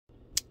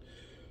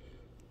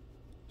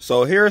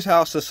So here's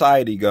how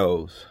society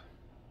goes.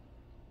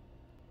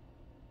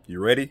 You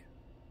ready?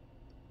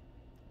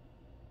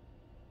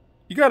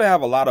 You gotta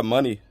have a lot of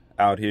money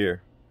out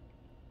here.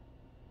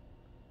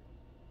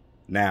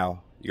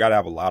 Now, you gotta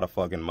have a lot of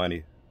fucking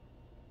money.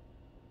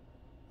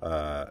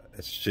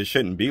 It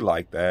shouldn't be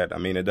like that. I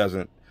mean,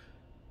 to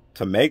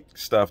make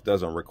stuff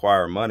doesn't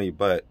require money,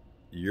 but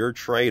your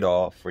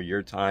trade-off for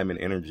your time and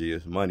energy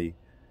is money.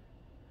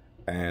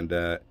 And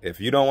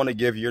if you don't want to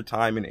give your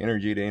time and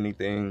energy to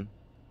anything,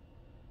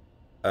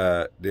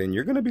 then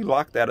you're going to be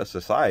locked out of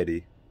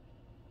society.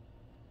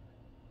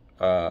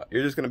 You're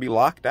just going to be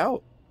locked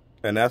out.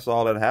 And that's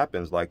all that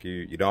happens. Like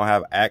you don't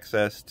have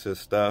access to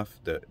stuff,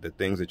 the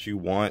things that you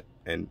want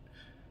and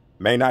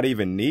may not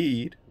even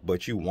need,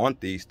 but you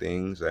want these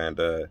things. And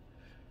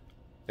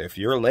if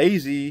you're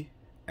lazy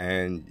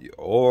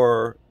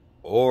or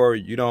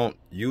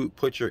you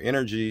put your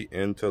energy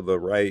into the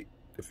right,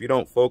 if you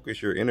don't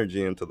focus your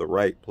energy into the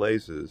right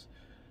places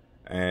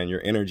and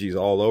your energy's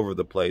all over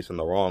the place in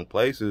the wrong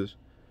places,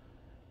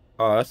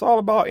 it's all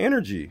about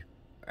energy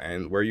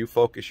and where you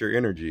focus your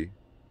energy.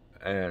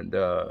 And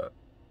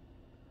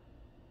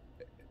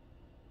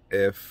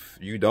if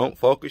you don't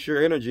focus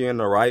your energy in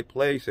the right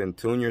place and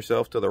tune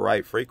yourself to the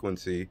right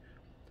frequency,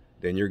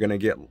 then you're going to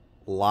get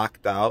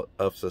locked out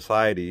of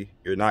society.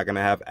 You're not going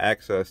to have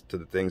access to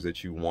the things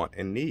that you want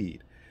and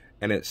need.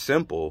 And it's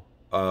simple.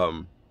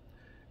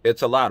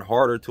 It's a lot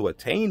harder to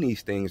attain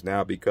these things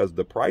now because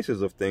the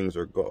prices of things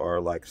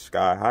are like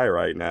sky high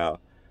right now.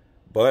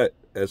 But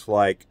it's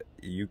like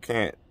you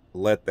can't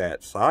let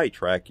that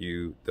sidetrack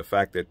you. The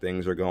fact that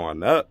things are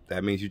going up,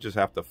 that means you just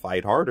have to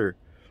fight harder.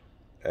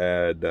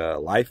 And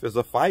life is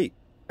a fight.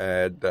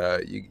 And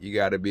you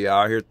got to be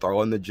out here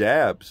throwing the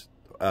jabs.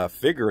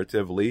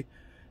 Figuratively,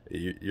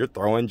 you're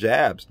throwing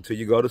jabs until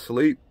you go to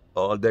sleep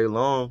all day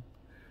long.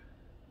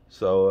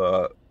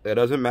 So it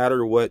doesn't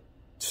matter what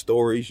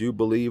stories you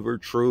believe are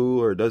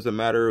true, or it doesn't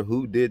matter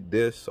who did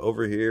this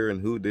over here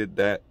and who did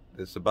that.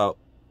 It's about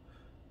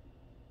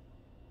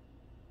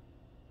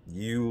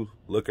you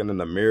looking in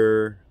the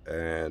mirror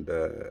and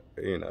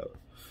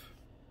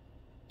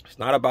it's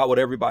not about what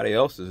everybody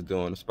else is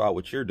doing. It's about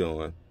what you're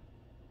doing.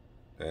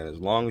 And as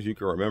long as you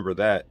can remember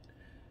that,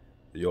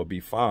 you'll be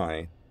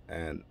fine.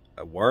 And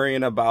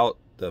worrying about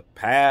the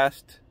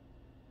past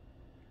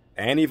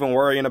and even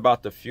worrying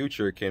about the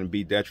future can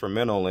be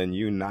detrimental in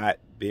you not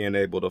being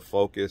able to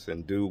focus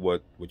and do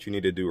what you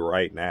need to do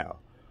right now.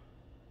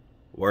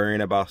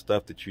 Worrying about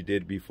stuff that you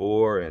did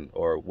before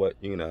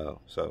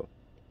so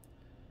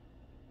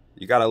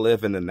you got to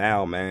live in the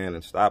now, man,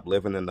 and stop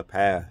living in the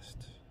past.